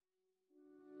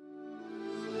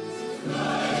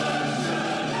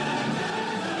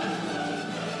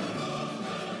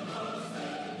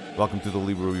Welcome to the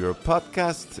Liberal Europe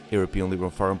podcast, European Liberal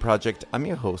Forum project. I'm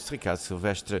your host, Ricardo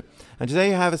Silvestre, and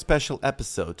today I have a special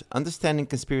episode. Understanding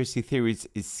conspiracy theories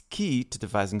is key to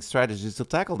devising strategies to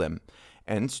tackle them.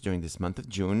 And during this month of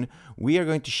June, we are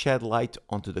going to shed light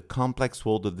onto the complex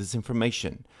world of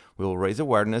disinformation. We will raise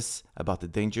awareness about the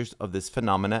dangers of this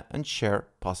phenomena and share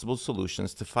possible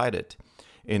solutions to fight it.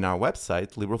 In our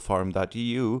website,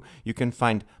 liberalforum.eu, you can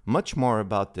find much more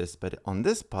about this, but on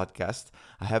this podcast,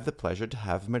 I have the pleasure to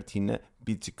have Martina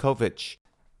Bicikovic.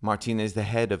 Martina is the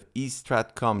head of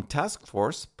eStratCom Task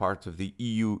Force, part of the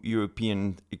EU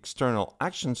European External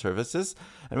Action Services,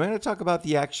 and we're going to talk about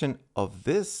the action of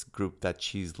this group that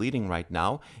she's leading right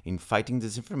now in fighting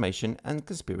disinformation and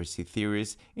conspiracy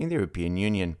theories in the European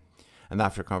Union. And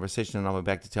after a conversation, I'll be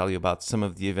back to tell you about some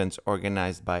of the events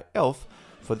organized by ELF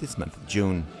for this month of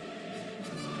June.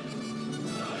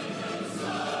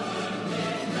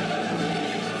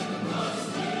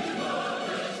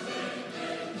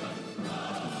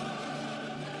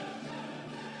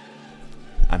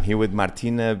 I'm here with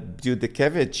Martina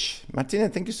Bicikovic. Martina,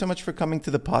 thank you so much for coming to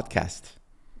the podcast.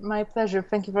 My pleasure.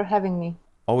 Thank you for having me.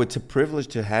 Oh, it's a privilege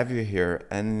to have you here,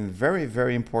 and very,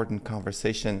 very important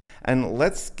conversation. And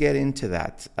let's get into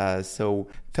that. So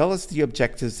tell us the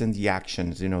objectives and the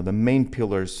actions, the main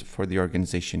pillars for the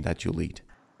organization that you lead.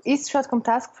 eStratCom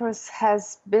Task Force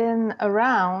has been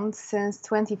around since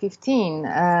 2015.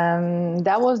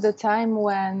 That was the time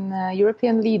when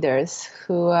European leaders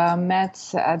who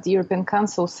met at the European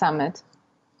Council Summit,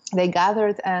 they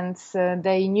gathered and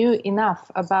they knew enough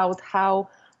about how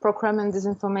pro-Kremlin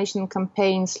disinformation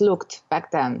campaigns looked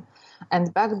back then.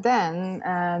 And back then,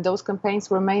 those campaigns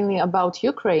were mainly about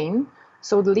Ukraine.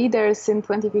 So the leaders in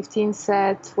 2015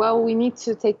 said, well, we need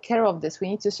to take care of this. We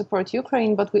need to support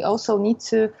Ukraine, but we also need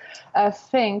to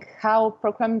think how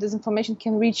pro-Kremlin disinformation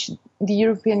can reach the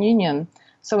European Union.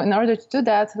 So in order to do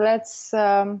that, let's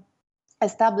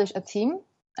establish a team,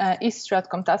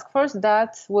 eStratCom Task Force,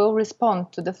 that will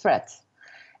respond to the threat.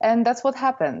 And that's what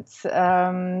happened.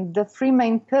 The three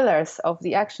main pillars of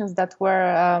the actions that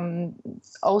were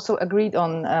also agreed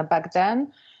on back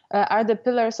then are the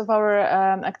pillars of our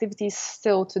activities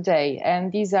still today.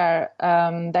 And these are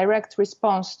direct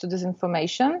response to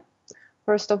disinformation,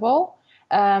 first of all.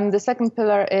 The second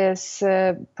pillar is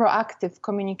proactive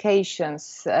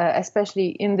communications, especially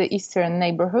in the Eastern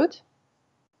neighborhood.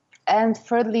 And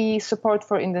thirdly, support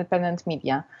for independent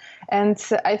media. And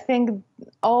I think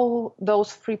all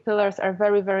those three pillars are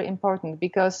very, very important,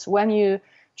 because when you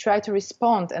try to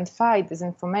respond and fight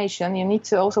disinformation, you need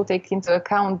to also take into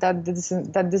account that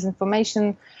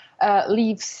disinformation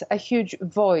leaves a huge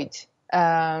void.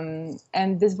 And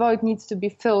this void needs to be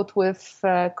filled with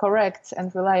correct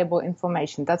and reliable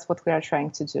information. That's what we are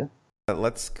trying to do.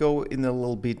 Let's go in a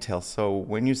little detail. So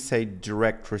when you say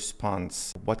direct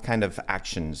response, what kind of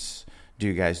actions do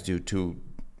you guys do to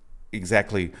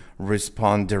exactly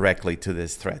respond directly to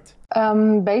this threat?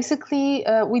 Basically,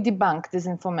 we debunk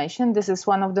disinformation. This is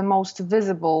one of the most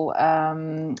visible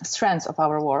strands of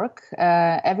our work.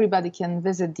 Everybody can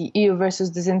visit the EU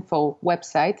versus Disinfo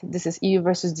website. This is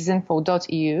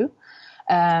eu-disinfo.eu.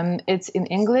 It's in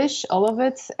English, all of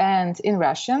it, and in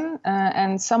Russian,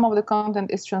 and some of the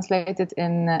content is translated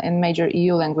in major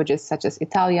EU languages such as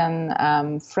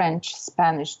Italian, French,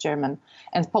 Spanish, German,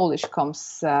 and Polish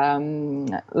comes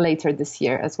later this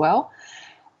year as well.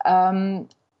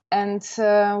 And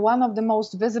one of the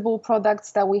most visible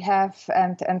products that we have,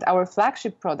 and our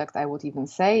flagship product, I would even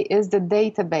say, is the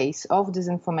database of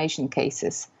disinformation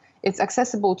cases. It's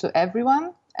accessible to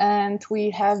everyone, and we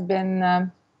have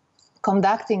been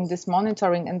conducting this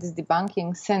monitoring and this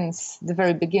debunking since the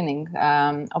very beginning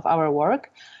of our work.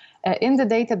 In the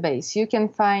database, you can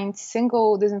find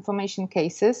single disinformation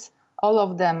cases. All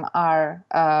of them are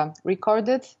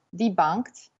recorded,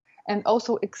 debunked, and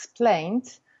also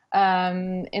explained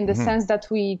in the sense that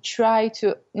we try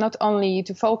to not only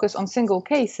to focus on single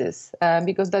cases,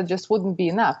 because that just wouldn't be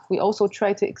enough. We also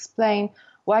try to explain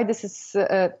why this is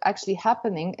actually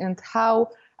happening and how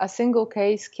a single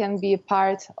case can be a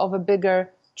part of a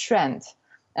bigger trend,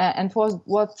 and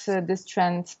what this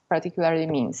trend particularly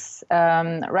means.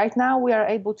 Right now, we are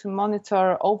able to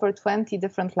monitor over 20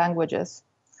 different languages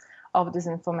of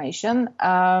disinformation,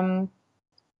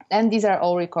 and these are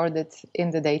all recorded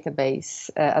in the database,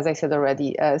 as I said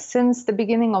already. Since the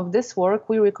beginning of this work,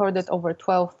 we recorded over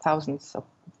 12,000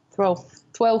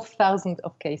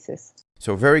 of cases.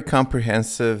 So very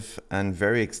comprehensive and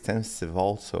very extensive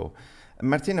also.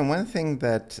 Martina, one thing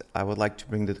that I would like to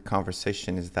bring to the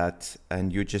conversation is that,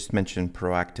 and you just mentioned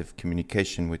proactive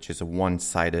communication, which is a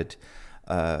one-sided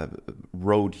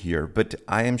road here, but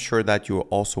I am sure that you're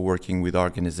also working with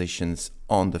organizations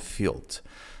on the field.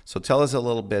 So tell us a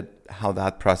little bit how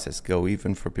that process go,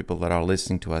 even for people that are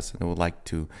listening to us and would like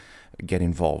to get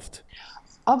involved.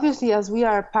 Obviously, as we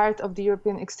are part of the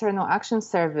European External Action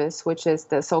Service, which is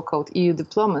the so-called EU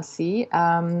diplomacy,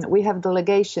 we have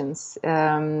delegations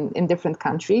in different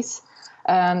countries.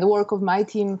 The work of my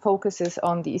team focuses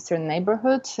on the Eastern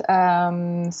neighborhood.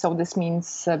 So this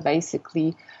means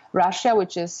basically Russia,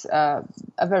 which is a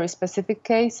very specific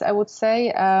case, I would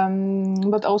say,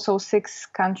 but also 6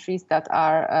 countries that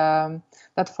are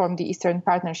that form the Eastern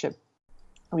Partnership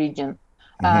region.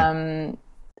 Mm-hmm.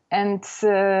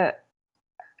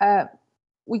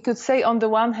 We could say on the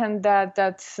one hand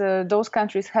that those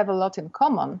countries have a lot in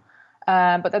common,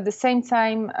 but at the same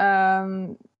time,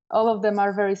 all of them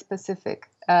are very specific.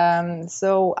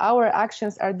 So our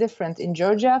actions are different in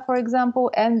Georgia, for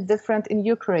example, and different in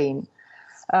Ukraine.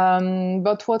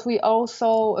 But what we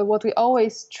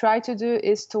always try to do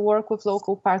is to work with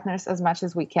local partners as much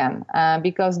as we can,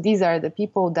 because these are the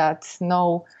people that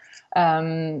know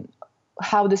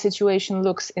how the situation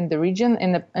looks in the region,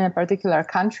 in a particular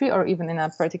country, or even in a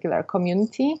particular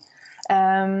community,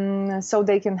 so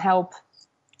they can help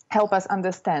us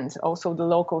understand also the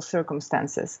local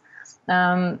circumstances.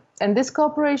 And this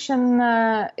cooperation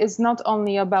is not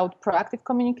only about proactive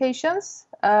communications,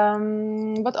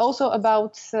 but also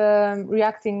about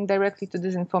reacting directly to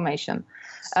disinformation.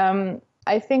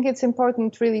 I think it's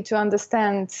important really to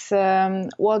understand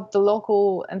what the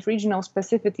local and regional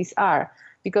specificities are,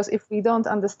 because if we don't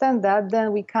understand that,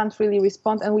 then we can't really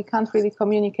respond and we can't really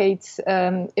communicate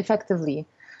effectively.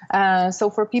 So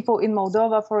for people in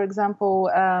Moldova, for example,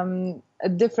 a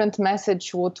different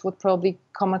message would probably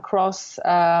come across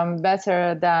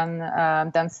better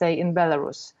than say in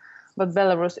Belarus. But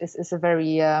Belarus is a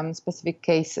very specific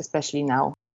case, especially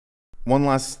now. One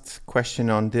last question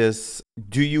on this.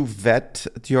 Do you vet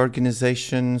the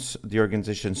organizations? The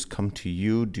organizations come to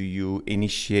you? Do you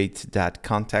initiate that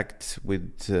contact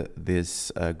with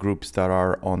these groups that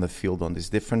are on the field on these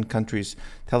different countries?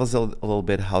 Tell us a little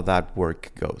bit how that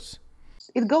work goes.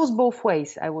 It goes both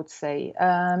ways, I would say,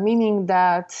 meaning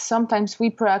that sometimes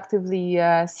we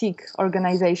proactively seek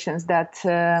organizations that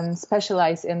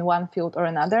specialize in one field or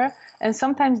another, and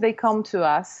sometimes they come to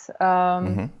us.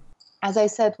 As I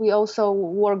said, we also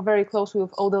work very closely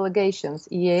with all delegations,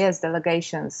 EEAS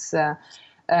delegations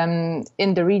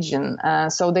in the region.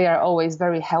 So they are always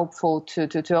very helpful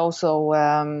to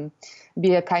also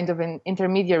be a kind of an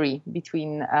intermediary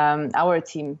between our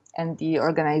team and the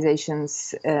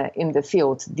organizations in the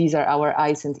field. These are our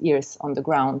eyes and ears on the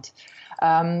ground.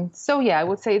 So yeah, I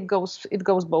would say it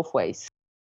goes both ways.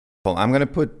 Well, I'm going to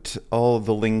put all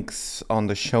the links on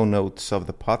the show notes of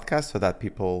the podcast so that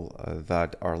people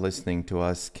that are listening to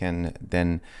us can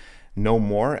then know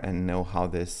more and know how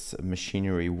this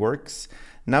machinery works.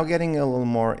 Now getting a little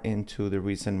more into the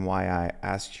reason why I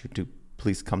asked you to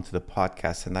please come to the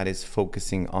podcast, and that is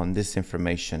focusing on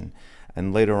disinformation.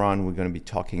 And later on, we're going to be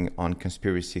talking on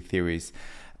conspiracy theories.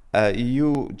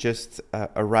 You just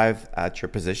arrived at your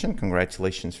position.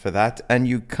 Congratulations for that. And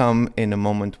you come in a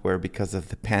moment where, because of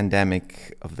the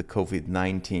pandemic of the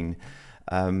COVID-19,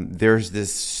 there's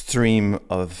this stream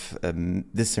of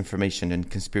disinformation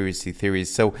and conspiracy theories.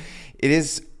 So it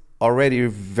is already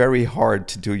very hard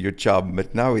to do your job,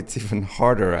 but now it's even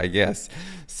harder, I guess.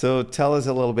 So tell us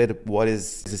a little bit, what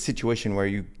is the situation where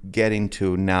you get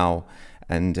into now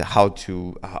and how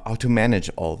to manage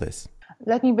all this?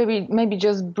 Let me maybe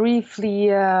just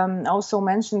briefly also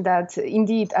mention that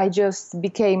indeed I just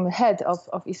became head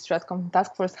of East Stratcom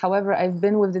Task Force. However, I've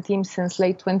been with the team since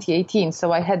late 2018,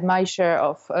 so I had my share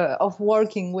of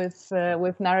working with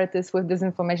narratives, with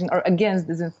disinformation, or against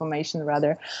disinformation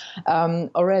rather,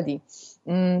 already.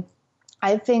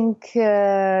 I think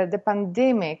the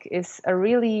pandemic is a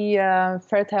really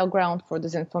fertile ground for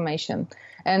disinformation,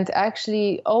 and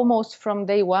actually almost from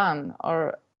day one,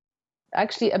 or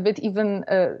actually a bit even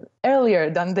earlier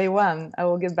than day one. I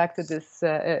will get back to this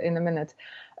in a minute.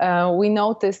 We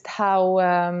noticed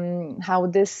how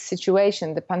this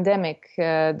situation, the pandemic,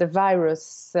 the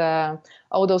virus,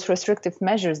 all those restrictive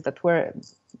measures that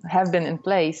have been in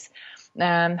place,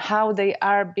 how they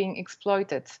are being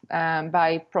exploited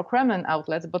by pro-Kremlin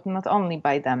outlets, but not only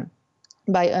by them,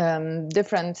 by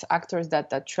different actors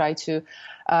that try to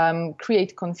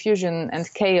create confusion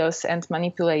and chaos and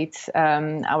manipulate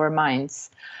our minds.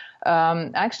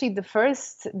 Actually, the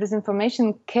first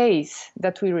disinformation case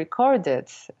that we recorded,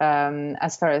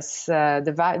 as far as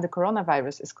the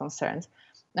coronavirus is concerned,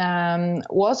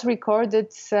 was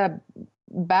recorded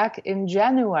back in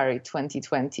January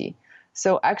 2020.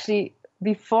 So actually,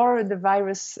 before the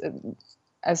virus,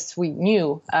 as we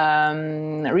knew,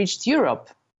 reached Europe.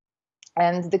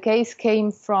 And the case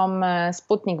came from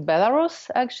Sputnik Belarus,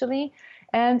 actually,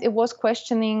 and it was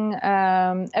questioning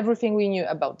everything we knew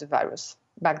about the virus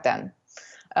back then.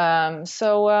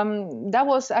 So that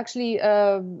was actually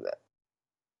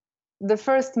the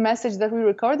first message that we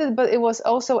recorded, but it was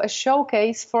also a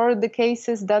showcase for the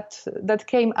cases that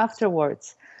came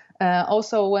afterwards,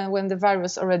 also when the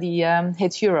virus already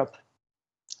hit Europe.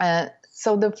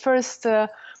 So the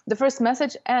first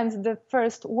message and the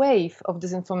first wave of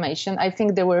disinformation, I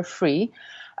think there were three,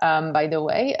 by the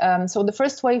way. So the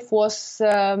first wave was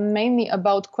mainly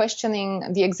about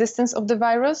questioning the existence of the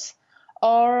virus,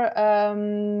 or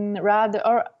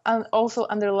also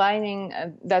underlining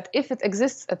that if it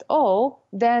exists at all,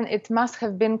 then it must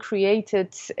have been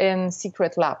created in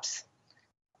secret labs.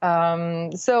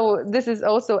 So this is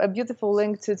also a beautiful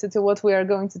link to what we are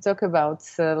going to talk about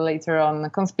later on,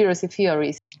 conspiracy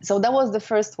theories. So that was the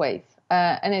first wave,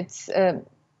 and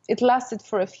it lasted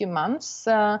for a few months.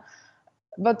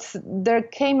 But there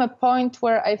came a point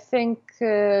where I think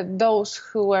those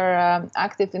who were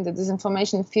active in the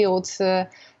disinformation field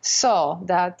saw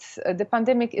that the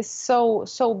pandemic is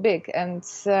so big and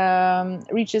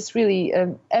reaches really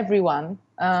everyone,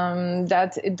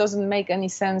 that it doesn't make any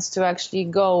sense to actually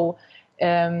go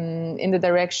in the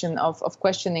direction of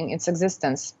questioning its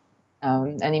existence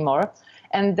anymore.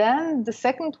 And then the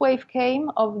second wave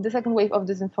of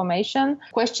disinformation,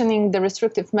 questioning the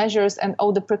restrictive measures and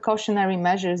all the precautionary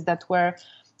measures that were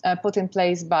put in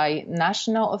place by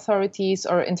national authorities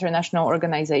or international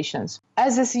organizations.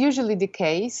 As is usually the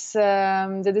case,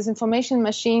 the disinformation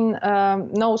machine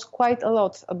knows quite a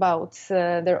lot about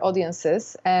their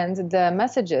audiences, and the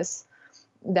messages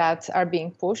that are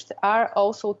being pushed are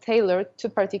also tailored to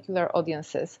particular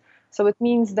audiences. So it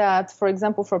means that, for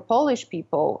example, for Polish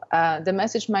people, the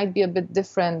message might be a bit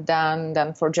different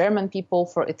than for German people,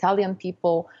 for Italian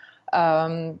people,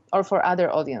 or for other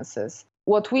audiences.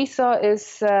 What we saw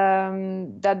is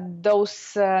that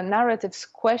those narratives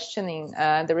questioning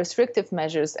the restrictive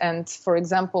measures and, for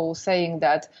example, saying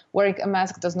that wearing a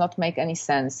mask does not make any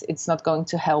sense, it's not going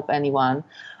to help anyone,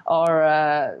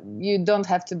 or you don't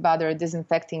have to bother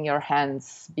disinfecting your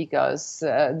hands because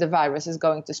the virus is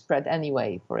going to spread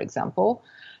anyway, for example.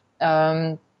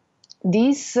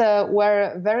 These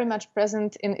were very much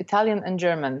present in Italian and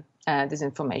German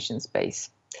disinformation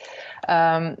space.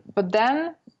 But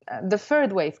then the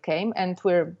third wave came, and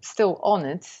we're still on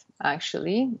it,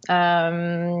 actually.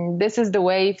 This is the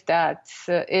wave that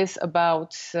is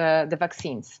about the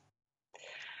vaccines.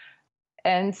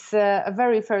 And a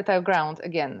very fertile ground,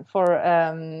 again, for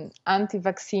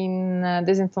anti-vaccine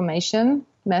disinformation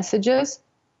messages,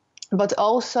 but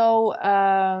also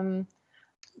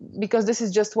because this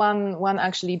is just one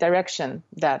actually direction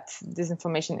that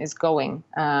disinformation is going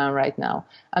right now.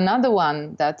 Another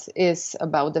one that is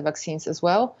about the vaccines as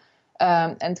well,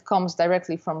 and comes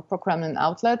directly from pro-Kremlin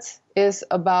outlets, is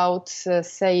about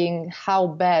saying how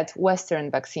bad Western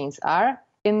vaccines are,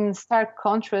 in stark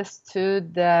contrast to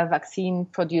the vaccine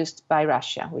produced by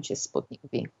Russia, which is Sputnik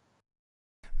V.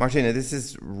 Martina, this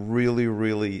is really,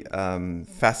 really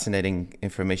fascinating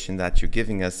information that you're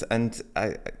giving us. And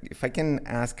if I can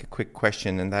ask a quick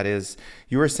question, and that is,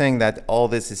 you were saying that all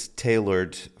this is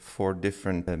tailored for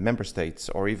different member states,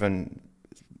 or even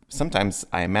sometimes,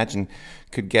 I imagine,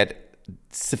 could get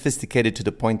sophisticated to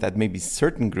the point that maybe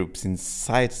certain groups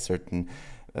inside certain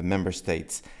member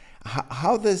states.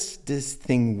 How does this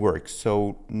thing work?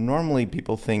 So normally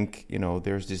people think,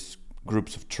 there's this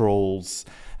groups of trolls,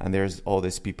 and there's all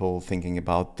these people thinking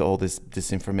about all this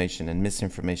disinformation and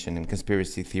misinformation and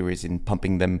conspiracy theories and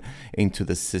pumping them into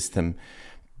the system.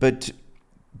 But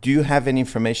do you have any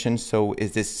information? So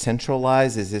is this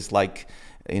centralized? Is this like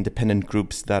independent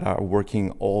groups that are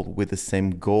working all with the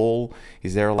same goal?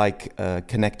 Is there like a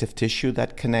connective tissue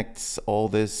that connects all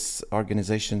these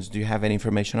organizations? Do you have any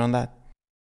information on that?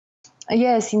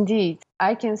 Yes, indeed.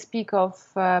 I can speak of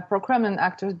pro-Kremlin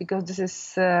actors because this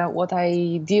is what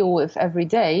I deal with every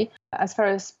day. As far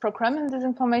as pro-Kremlin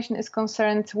disinformation is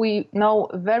concerned, we know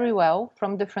very well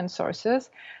from different sources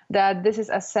that this is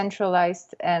a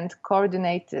centralized and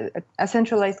coordinated, a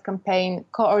centralized campaign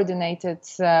coordinated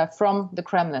from the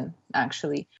Kremlin,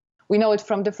 actually. We know it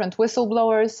from different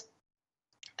whistleblowers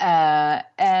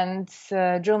and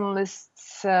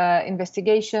journalists'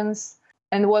 investigations.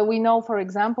 And what we know, for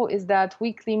example, is that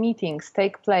weekly meetings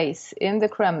take place in the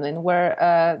Kremlin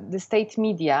where the state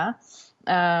media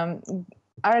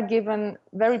are given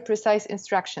very precise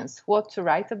instructions, what to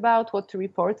write about, what to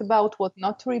report about, what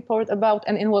not to report about,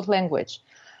 and in what language.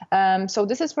 So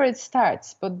this is where it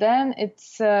starts, but then it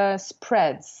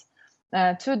spreads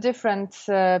to different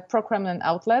pro-Kremlin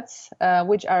outlets,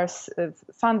 which are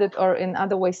funded or in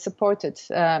other ways supported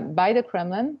by the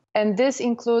Kremlin. And this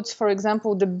includes, for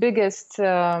example, the biggest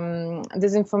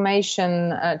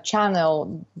disinformation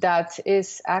channel that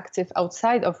is active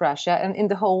outside of Russia and in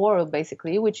the whole world,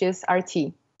 basically, which is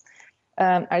RT.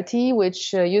 RT,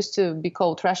 which used to be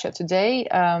called Russia Today,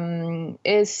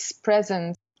 is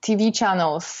present TV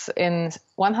channels in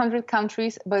 100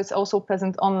 countries, but it's also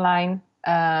present online.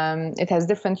 It has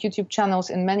different YouTube channels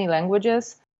in many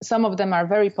languages. Some of them are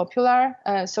very popular,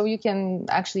 so you can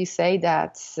actually say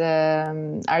that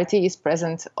RT is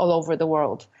present all over the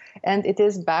world. And it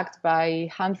is backed by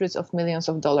hundreds of millions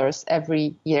of dollars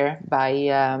every year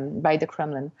by the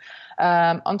Kremlin.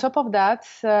 On top of that,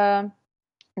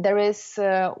 there is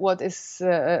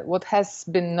what has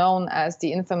been known as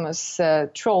the infamous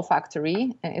Troll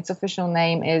Factory. Its official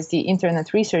name is the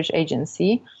Internet Research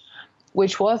Agency,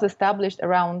 which was established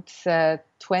around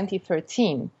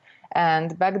 2013.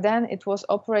 And back then it was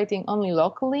operating only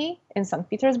locally in St.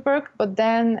 Petersburg, but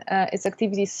then its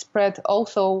activities spread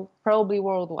also probably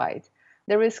worldwide.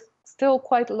 There is still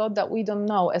quite a lot that we don't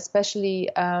know,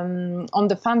 especially on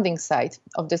the funding side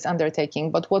of this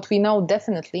undertaking. But what we know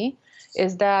definitely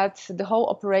is that the whole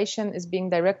operation is being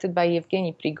directed by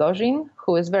Yevgeny Prigozhin,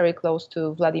 who is very close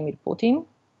to Vladimir Putin.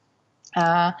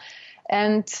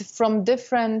 And from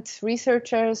different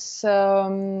researchers,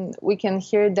 we can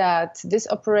hear that this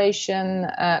operation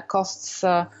costs,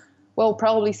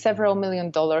 probably several $1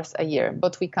 million a year,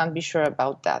 but we can't be sure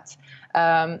about that.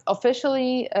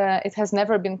 Officially, it has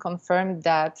never been confirmed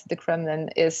that the Kremlin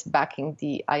is backing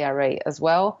the IRA as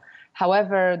well.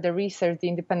 However, the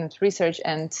independent research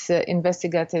and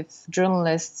investigative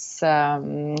journalists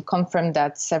confirmed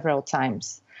that several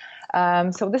times.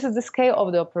 So this is the scale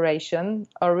of the operation,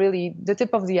 or really the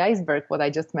tip of the iceberg, what I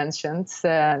just mentioned.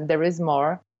 There is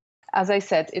more. As I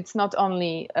said, it's not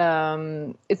only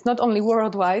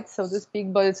worldwide, so to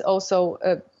speak, but it's also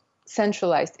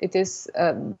centralized. It is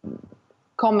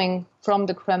coming from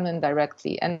the Kremlin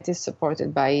directly, and it is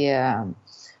supported by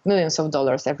millions of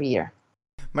dollars every year.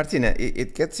 Martina,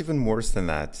 it gets even worse than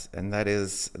that. And that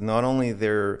is not only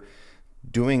they're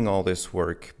doing all this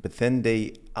work, but then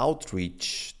they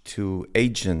outreach to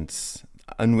agents,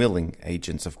 unwilling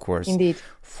agents, of course. Indeed.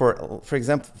 For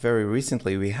example, very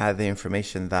recently, we had the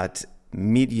information that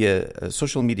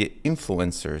social media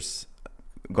influencers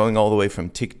going all the way from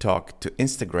TikTok to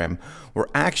Instagram were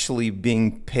actually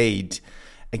being paid.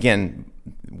 Again,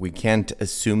 we can't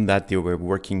assume that they were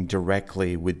working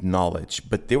directly with knowledge,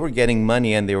 but they were getting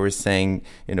money and they were saying,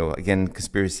 again,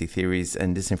 conspiracy theories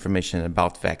and disinformation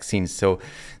about vaccines. So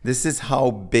this is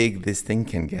how big this thing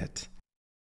can get.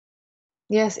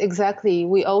 Yes, exactly.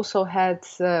 We also had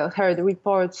heard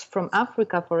reports from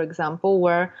Africa, for example,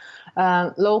 where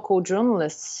local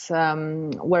journalists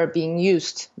were being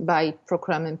used by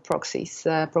pro-Kremlin proxies,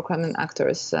 pro-Kremlin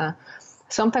actors.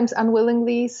 Sometimes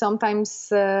unwillingly,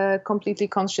 sometimes completely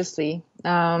consciously.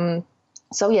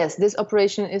 So yes, this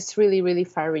operation is really, really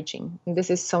far-reaching. This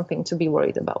is something to be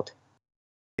worried about.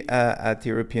 At the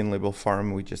European Liberal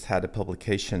Forum, we just had a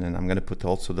publication, and I'm going to put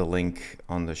also the link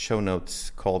on the show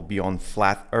notes, called Beyond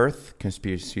Flat Earth,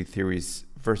 Conspiracy Theories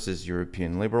versus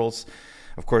European Liberals.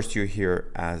 Of course, you're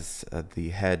here as the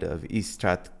head of East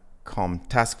Stratcom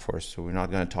Task Force, so we're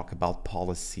not going to talk about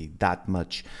policy that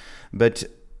much. But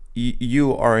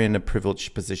you are in a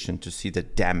privileged position to see the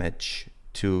damage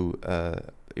to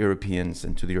Europeans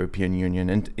and to the European Union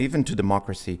and even to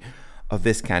democracy of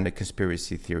this kind of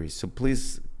conspiracy theories. So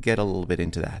please get a little bit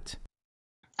into that.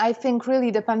 I think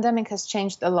really the pandemic has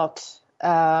changed a lot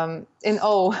in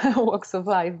all walks of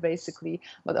life, basically,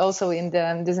 but also in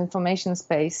the disinformation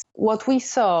space. What we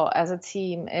saw as a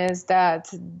team is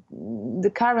that the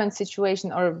current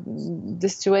situation, or the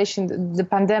situation, the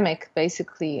pandemic,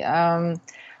 basically,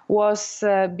 was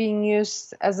being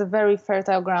used as a very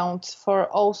fertile ground for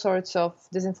all sorts of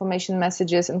disinformation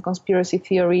messages and conspiracy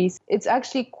theories. It's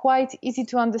actually quite easy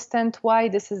to understand why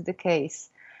this is the case.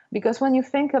 Because when you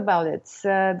think about it,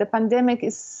 the pandemic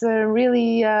is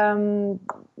really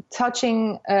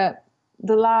touching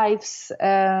the lives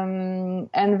and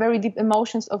very deep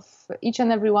emotions of each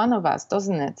and every one of us,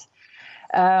 doesn't it?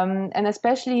 And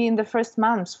especially in the first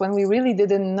months when we really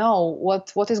didn't know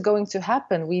what is going to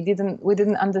happen, we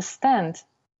didn't understand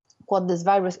what this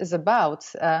virus is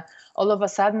about. All of a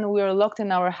sudden, we were locked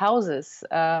in our houses,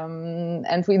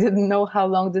 and we didn't know how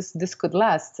long this could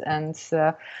last, and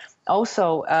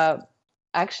also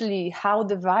actually how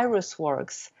the virus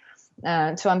works.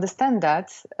 To understand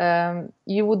that,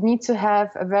 you would need to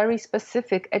have a very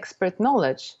specific expert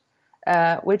knowledge,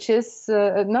 which is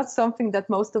not something that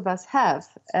most of us have.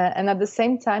 And at the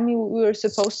same time, we were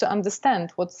supposed to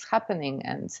understand what's happening,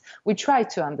 and we try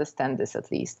to understand this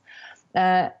at least.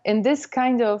 In this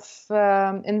kind of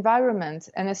environment,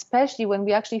 and especially when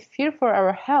we actually fear for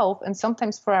our health and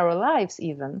sometimes for our lives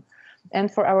even,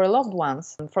 and for our loved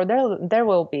ones, for their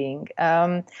well-being,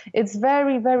 it's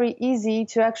very, very easy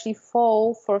to actually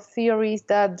fall for theories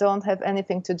that don't have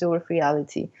anything to do with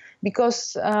reality.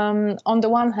 Because on the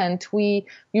one hand, we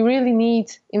really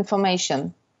need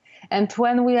information. And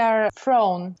when we are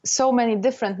thrown so many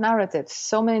different narratives,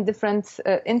 so many different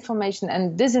information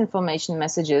and disinformation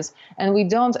messages, and we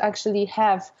don't actually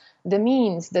have the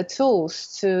means, the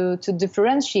tools to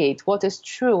differentiate what is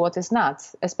true, what is not,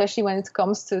 especially when it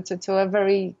comes to a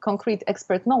very concrete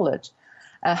expert knowledge.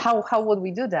 How would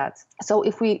we do that? So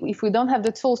if we don't have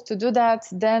the tools to do that,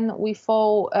 then we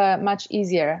fall much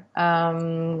easier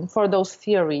for those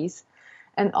theories.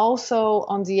 And also,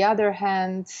 on the other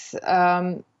hand,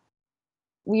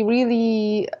 we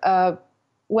really,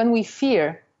 when we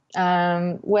fear,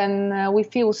 when we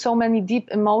feel so many deep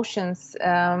emotions,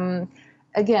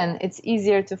 again, it's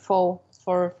easier to fall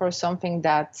for something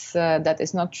that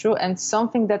is not true, and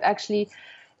something that actually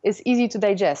is easy to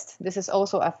digest. This is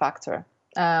also a factor.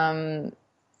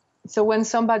 So when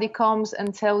somebody comes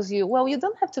and tells you, well, you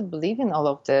don't have to believe in all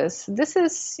of this. This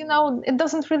is, it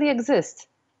doesn't really exist.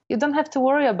 You don't have to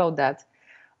worry about that.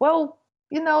 Well,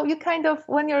 you kind of,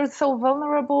 when you're so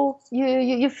vulnerable,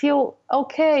 you feel,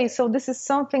 okay, so this is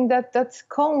something that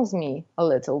calms me a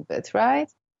little bit, right?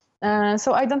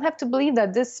 So I don't have to believe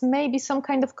that this may be some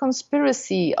kind of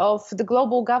conspiracy of the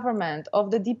global government,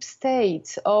 of the deep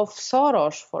state, of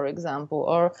Soros, for example,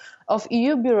 or of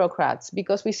EU bureaucrats,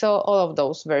 because we saw all of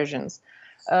those versions.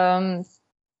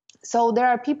 So there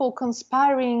are people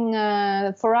conspiring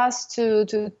for us to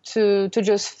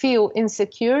just feel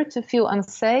insecure, to feel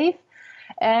unsafe.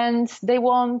 And they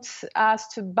want us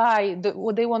to buy,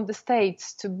 they want the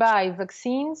states to buy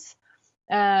vaccines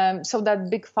so that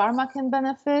big pharma can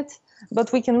benefit,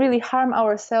 but we can really harm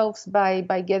ourselves by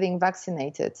getting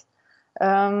vaccinated.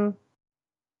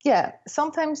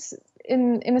 Sometimes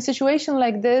in a situation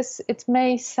like this, it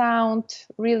may sound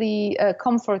really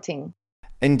comforting.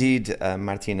 Indeed,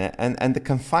 Martina. And the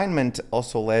confinement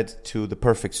also led to the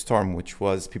perfect storm, which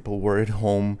was people were at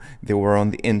home, they were on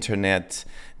the internet,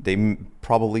 they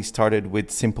probably started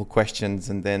with simple questions,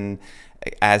 and then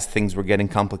as things were getting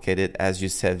complicated, as you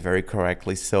said very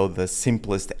correctly, so the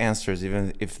simplest answers,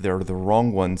 even if they're the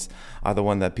wrong ones, are the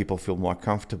one that people feel more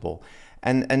comfortable.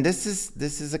 And this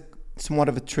is a somewhat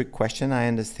of a trick question. I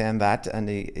understand that, and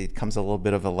it comes a little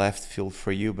bit of a left field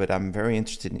for you, but I'm very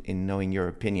interested in knowing your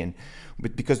opinion.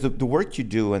 But because the work you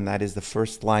do, and that is the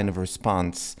first line of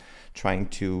response, trying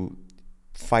to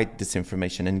fight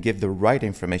disinformation and give the right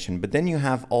information, but then you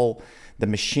have all the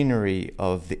machinery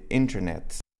of the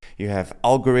internet. You have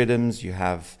algorithms, you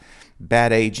have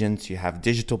bad agents, you have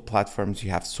digital platforms, you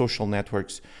have social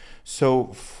networks. So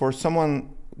for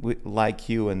someone like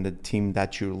you and the team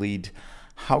that you lead,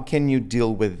 how can you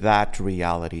deal with that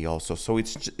reality also? So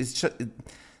it's just,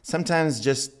 sometimes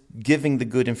just giving the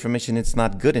good information, it's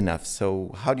not good enough.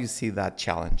 So how do you see that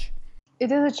challenge?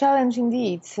 It is a challenge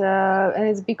indeed, and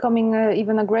it's becoming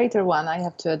even a greater one, I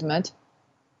have to admit.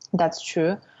 That's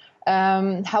true.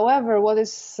 However, what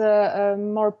is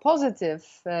more positive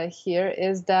here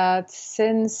is that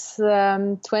since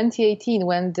 2018,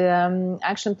 when the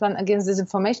Action Plan Against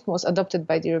Disinformation was adopted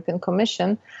by the European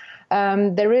Commission,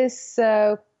 there is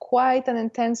quite an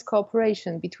intense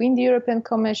cooperation between the European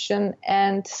Commission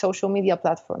and social media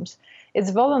platforms. It's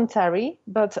voluntary,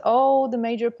 but all the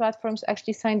major platforms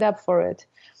actually signed up for it.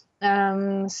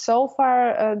 So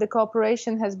far, the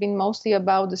cooperation has been mostly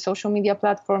about the social media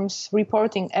platforms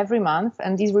reporting every month,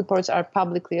 and these reports are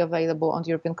publicly available on the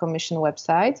European Commission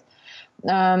website,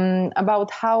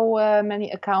 about how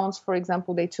many accounts, for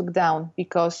example, they took down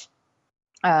because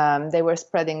they were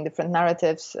spreading different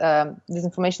narratives,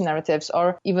 disinformation narratives,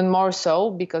 or even more so,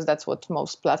 because that's what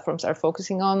most platforms are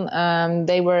focusing on,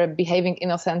 they were behaving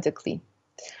inauthentically.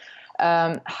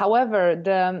 However,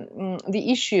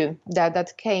 the issue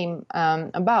that came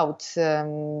about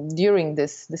during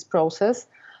this process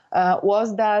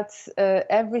was that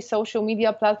every social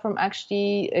media platform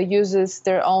actually uses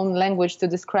their own language to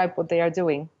describe what they are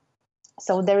doing.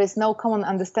 So there is no common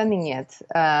understanding yet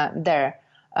there.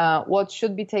 What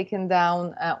should be taken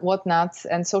down, what not.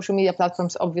 And social media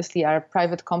platforms obviously are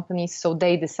private companies, so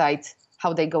they decide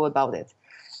how they go about it.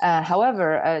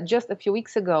 However, just a few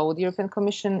weeks ago, the European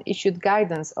Commission issued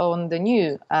guidance on the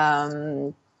new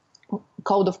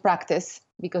code of practice,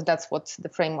 because that's what the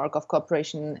framework of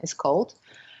cooperation is called.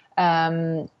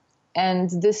 And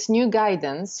this new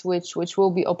guidance, which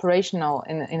will be operational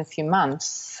in a few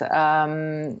months,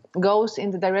 goes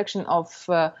in the direction of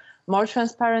more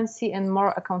transparency and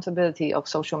more accountability of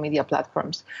social media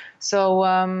platforms. So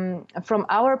from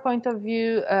our point of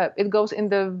view, it goes in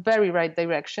the very right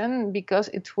direction, because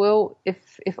it will,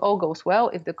 if all goes well,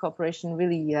 if the cooperation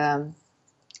really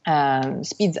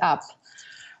speeds up,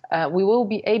 we will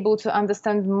be able to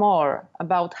understand more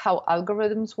about how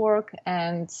algorithms work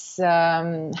and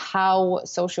how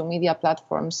social media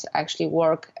platforms actually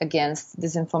work against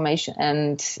disinformation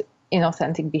and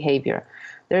inauthentic behavior.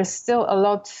 There's still a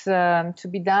lot to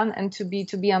be done and to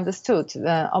be understood.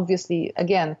 Obviously,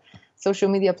 again, social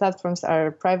media platforms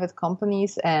are private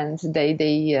companies, and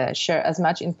they share as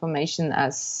much information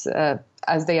as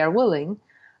they are willing.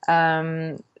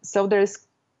 So there's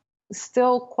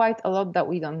still quite a lot that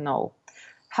we don't know.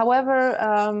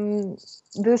 However,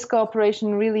 this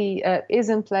cooperation really is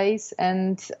in place,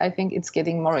 and I think it's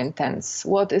getting more intense.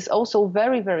 What is also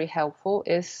very, very helpful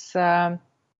is that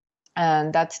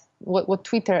what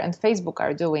Twitter and Facebook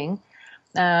are doing.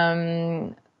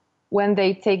 When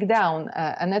they take down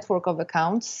a network of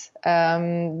accounts,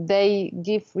 they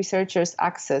give researchers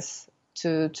access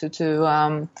to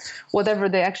whatever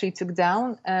they actually took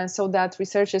down, so that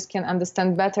researchers can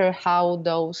understand better how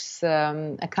those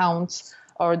accounts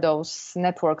or those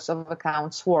networks of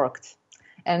accounts worked.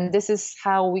 And this is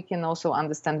how we can also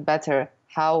understand better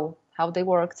how they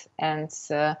worked, and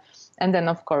then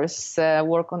of course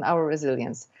work on our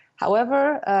resilience.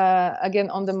 However,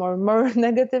 again, on the more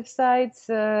negative side,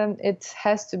 it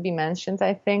has to be mentioned,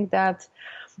 I think, that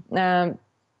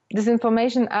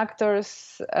disinformation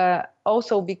actors,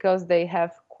 also because they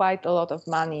have quite a lot of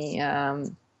money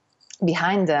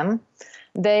behind them,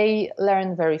 they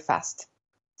learn very fast.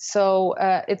 So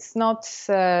it's not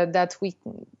that we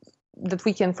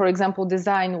can, for example,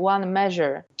 design one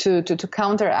measure to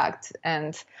counteract.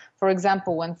 And for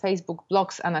example, when Facebook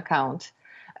blocks an account,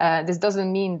 this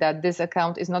doesn't mean that this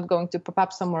account is not going to pop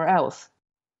up somewhere else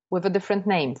with a different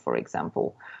name, for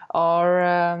example,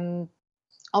 or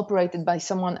operated by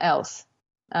someone else.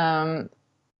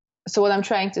 So what I'm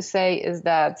trying to say is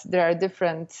that there are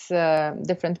different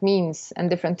means and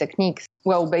different techniques.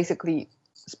 Well, basically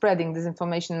spreading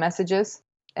disinformation messages.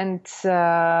 And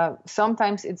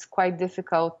sometimes it's quite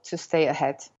difficult to stay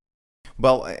ahead.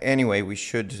 Well, anyway, we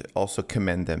should also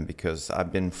commend them, because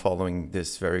I've been following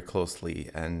this very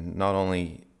closely, and not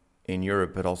only in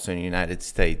Europe but also in the United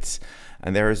States.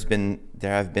 And there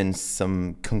have been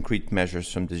some concrete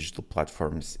measures from digital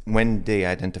platforms when they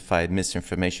identified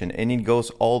misinformation, and it goes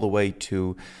all the way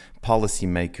to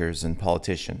policymakers and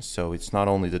politicians. So it's not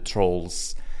only the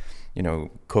trolls,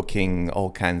 cooking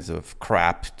all kinds of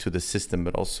crap to the system,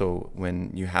 but also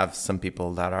when you have some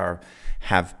people that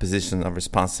have positions of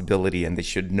responsibility and they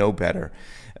should know better.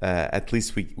 At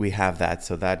least we have that.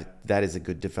 So that is a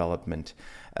good development.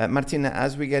 Martina,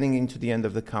 as we're getting into the end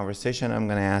of the conversation, I'm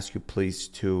going to ask you please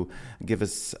to give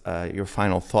us your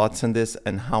final thoughts on this,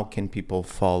 and how can people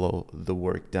follow the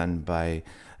work done by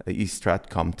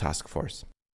eStratCom Task Force?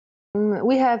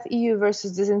 We have EU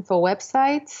versus Disinfo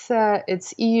website.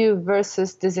 It's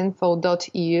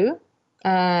eu-disinfo.eu.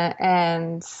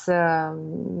 And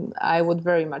I would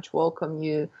very much welcome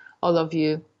all of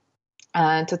you,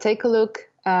 to take a look.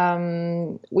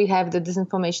 We have the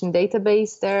disinformation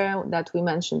database there that we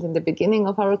mentioned in the beginning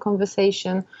of our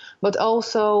conversation, but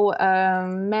also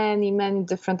many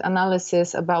different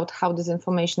analyses about how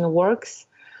disinformation works.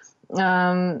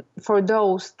 For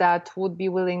those that would be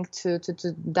willing to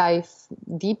dive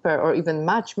deeper, or even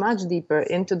much deeper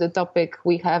into the topic,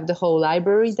 we have the whole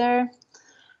library there.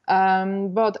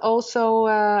 But also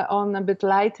on a bit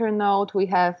lighter note, we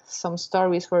have some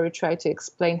stories where we try to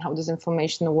explain how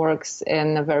disinformation works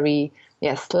in a very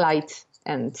light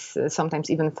and sometimes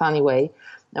even funny way.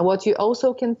 And what you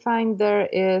also can find there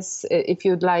is, if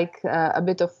you'd like a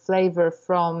bit of flavor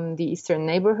from the Eastern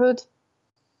neighborhood,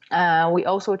 we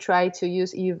also try to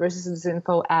use EU versus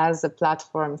Disinfo as a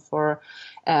platform for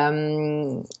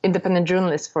independent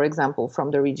journalists, for example,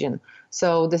 from the region.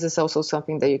 So this is also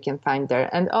something that you can find there.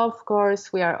 And of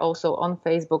course, we are also on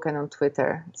Facebook and on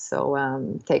Twitter. So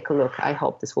take a look. I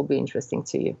hope this will be interesting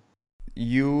to you.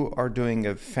 You are doing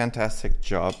a fantastic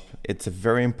job. It's a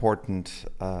very important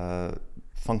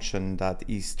function that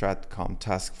eStratCom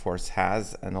Task Force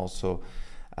has, and also,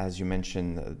 as you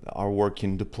mentioned, our work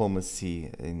in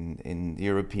diplomacy in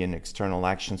European External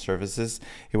Action Services.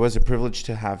 It was a privilege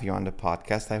to have you on the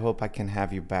podcast. I hope I can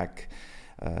have you back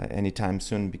anytime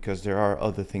soon, because there are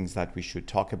other things that we should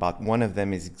talk about. One of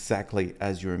them is exactly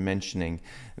as you were mentioning,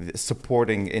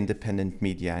 supporting independent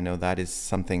media. I know that is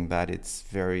something that it's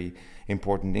very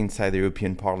important inside the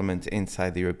European Parliament,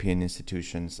 inside the European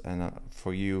institutions, and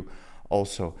for you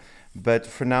also. But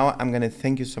for now, I'm going to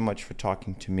thank you so much for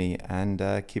talking to me, and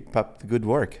keep up the good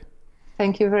work.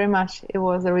 Thank you very much. It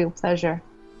was a real pleasure.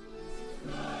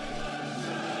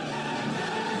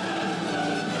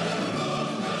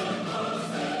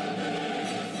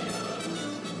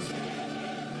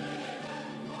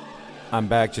 I'm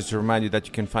back just to remind you that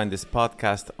you can find this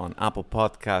podcast on Apple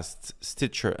Podcasts,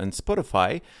 Stitcher, and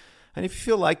Spotify. And if you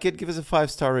feel like it, give us a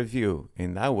 5-star review.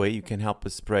 In that way, you can help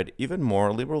us spread even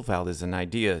more liberal values and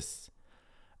ideas.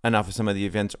 And now for some of the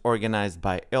events organized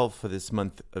by ELF for this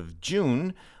month of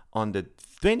June. On the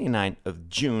 29th of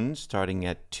June, starting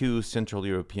at 2 Central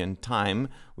European Time,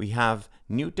 we have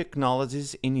New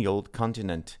Technologies in the Old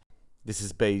Continent. This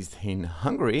is based in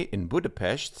Hungary, in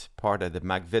Budapest, part of the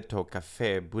Magveto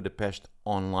Café Budapest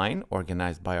online,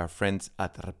 organized by our friends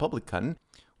at Republican.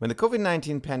 When the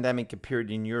COVID-19 pandemic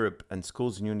appeared in Europe and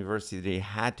schools and universities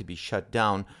had to be shut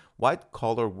down,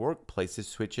 white-collar workplaces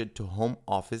switched to home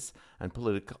office and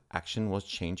political action was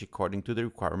changed according to the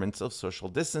requirements of social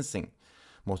distancing.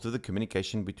 Most of the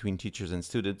communication between teachers and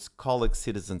students, colleagues,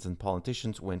 citizens, and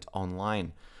politicians went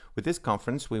online. With this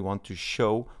conference, we want to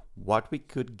show what we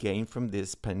could gain from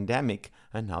this pandemic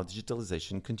and how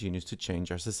digitalization continues to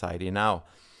change our society now.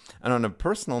 And on a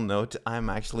personal note, I'm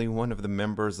actually one of the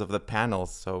members of the panel,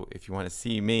 so if you want to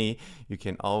see me, you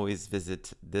can always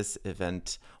visit this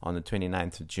event on the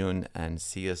 29th of June and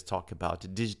see us talk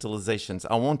about digitalizations.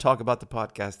 I won't talk about the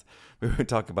podcast, we will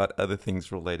talk about other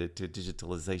things related to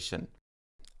digitalization.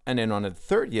 And then on the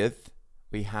 30th,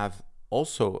 we have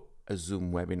also a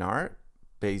Zoom webinar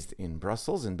based in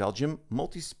Brussels, in Belgium,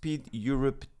 Multispeed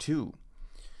Europe 2.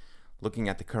 Looking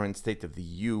at the current state of the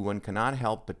EU, one cannot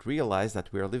help but realize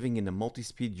that we are living in a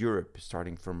multi-speed Europe,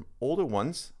 starting from older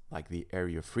ones, like the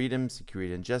Area of Freedom,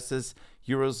 Security and Justice,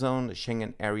 Eurozone, the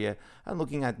Schengen area, and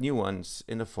looking at new ones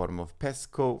in the form of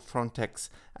PESCO, Frontex,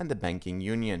 and the Banking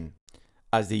Union.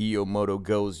 As the EU motto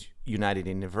goes, United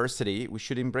in Diversity, we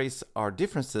should embrace our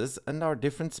differences and our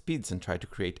different speeds and try to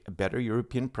create a better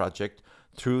European project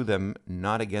through them,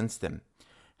 not against them.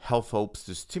 HELF hopes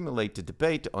to stimulate the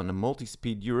debate on a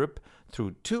multi-speed Europe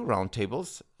through 2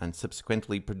 roundtables and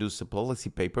subsequently produce a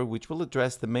policy paper which will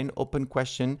address the main open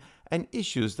question and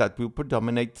issues that will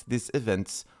predominate these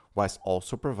events, whilst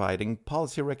also providing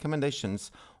policy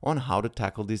recommendations on how to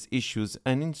tackle these issues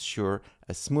and ensure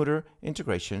a smoother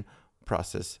integration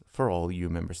process for all EU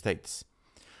member states.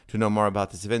 To know more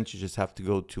about this event, you just have to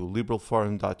go to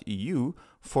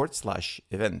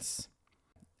liberalforum.eu/events.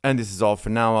 And this is all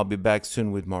for now. I'll be back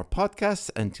soon with more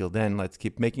podcasts. Until then, let's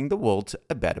keep making the world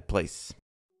a better place.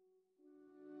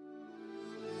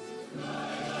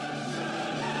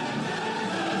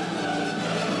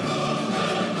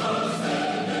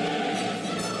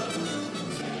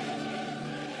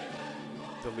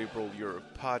 The Liberal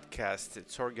Europe podcast.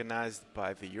 It's organized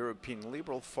by the European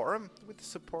Liberal Forum with the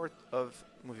support of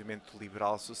Movimento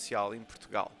Liberal Social in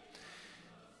Portugal.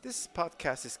 This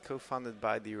podcast is co-funded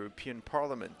by the European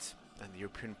Parliament, and the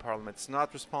European Parliament is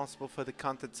not responsible for the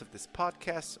contents of this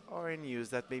podcast or any use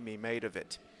that may be made of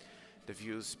it. The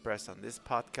views expressed on this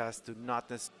podcast do not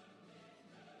necessarily